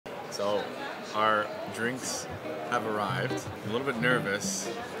So our drinks have arrived. I'm a little bit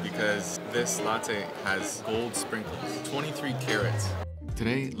nervous because this latte has gold sprinkles, 23 carats.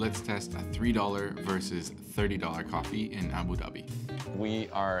 Today, let's test a $3 versus $30 coffee in Abu Dhabi. We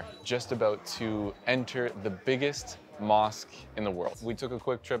are just about to enter the biggest mosque in the world. We took a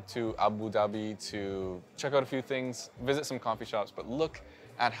quick trip to Abu Dhabi to check out a few things, visit some coffee shops, but look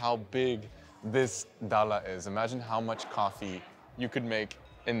at how big this dala is. Imagine how much coffee you could make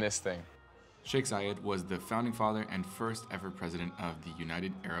in this thing. Sheikh Zayed was the founding father and first ever president of the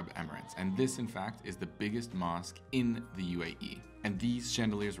United Arab Emirates, and this in fact is the biggest mosque in the UAE. And these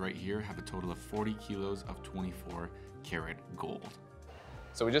chandeliers right here have a total of 40 kilos of 24 karat gold.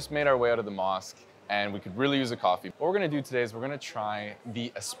 So we just made our way out of the mosque and we could really use a coffee. What we're gonna do today is we're gonna try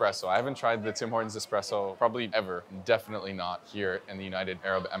the espresso. I haven't tried the Tim Hortons espresso probably ever, definitely not here in the United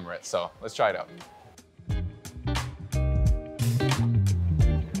Arab Emirates. So let's try it out.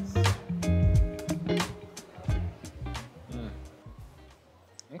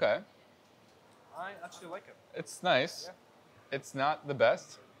 Okay. I actually like it. It's nice. Yeah. It's not the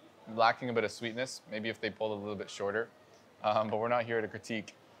best, lacking a bit of sweetness. Maybe if they pulled a little bit shorter, but we're not here to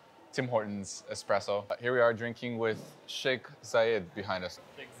critique Tim Hortons espresso. Here we are drinking with Sheikh Zayed behind us.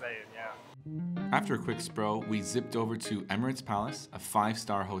 Sheikh Zayed, yeah. After a quick spro, we zipped over to Emirates Palace, a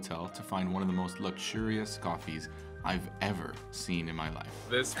 5-star hotel, to find one of the most luxurious coffees I've ever seen in my life.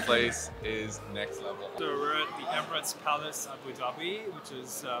 This place is next level. So we're at the Emirates Palace, Abu Dhabi, which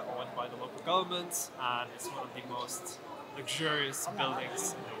is owned by the local government, and it's one of the most luxurious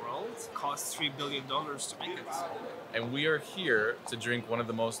buildings in the world. It costs $3 billion to make it. And we are here to drink one of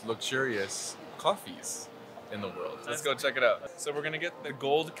the most luxurious coffees in the world. Let's go check it out. So we're gonna get the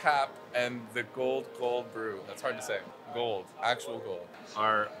gold cap and the gold brew. That's hard to say. Gold, actual gold.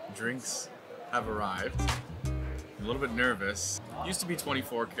 Our drinks have arrived. I'm a little bit nervous. It used to be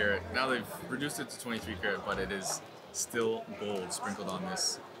 24 karat. Now they've reduced it to 23 karat, but it is still gold sprinkled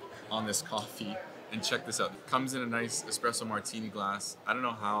on this coffee. And check this out. It comes in a nice espresso martini glass. I don't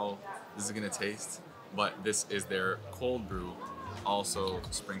know how this is gonna taste, but this is their cold brew, also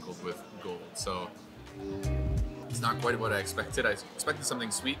sprinkled with gold. So it's not quite what I expected. I expected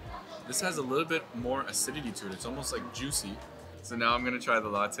something sweet. This has a little bit more acidity to it. It's almost like juicy. So now I'm gonna try the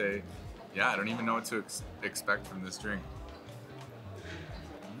latte. Yeah, I don't even know what to expect from this drink.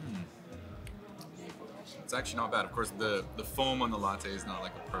 It's actually not bad. Of course, the foam on the latte is not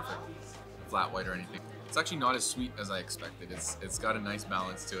like a perfect flat white or anything. It's actually not as sweet as I expected. It's got a nice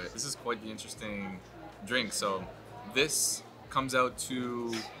balance to it. This is quite the interesting drink. So this comes out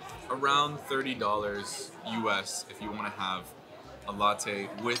to around $30 US if you want to have a latte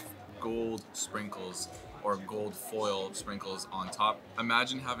with gold sprinkles or gold foil sprinkles on top.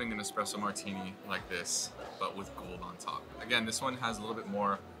 Imagine having an espresso martini like this, but with gold on top. Again, this one has a little bit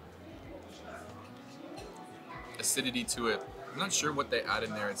more acidity to it. I'm not sure what they add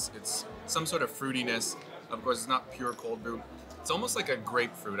in there. It's some sort of fruitiness. Of course, it's not pure cold brew. It's almost like a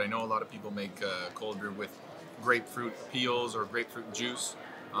grapefruit. I know a lot of people make cold brew with grapefruit peels or grapefruit juice.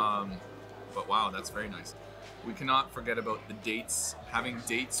 But wow, that's very nice. We cannot forget about the dates. Having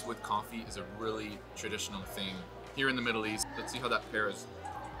dates with coffee is a really traditional thing here in the Middle East. Let's see how that pairs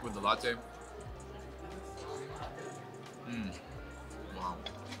with the latte. Wow.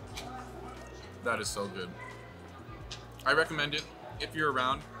 That is so good. I recommend it if you're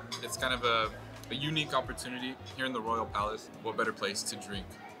around. It's kind of a unique opportunity here in the Royal Palace. What better place to drink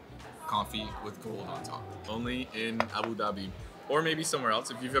coffee with gold on top? Only in Abu Dhabi, or maybe somewhere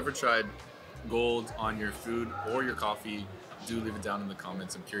else. If you've ever tried gold on your food or your coffee, do leave it down in the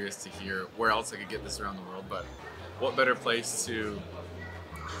comments. I'm curious to hear where else I could get this around the world, but what better place to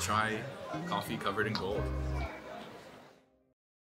try coffee covered in gold?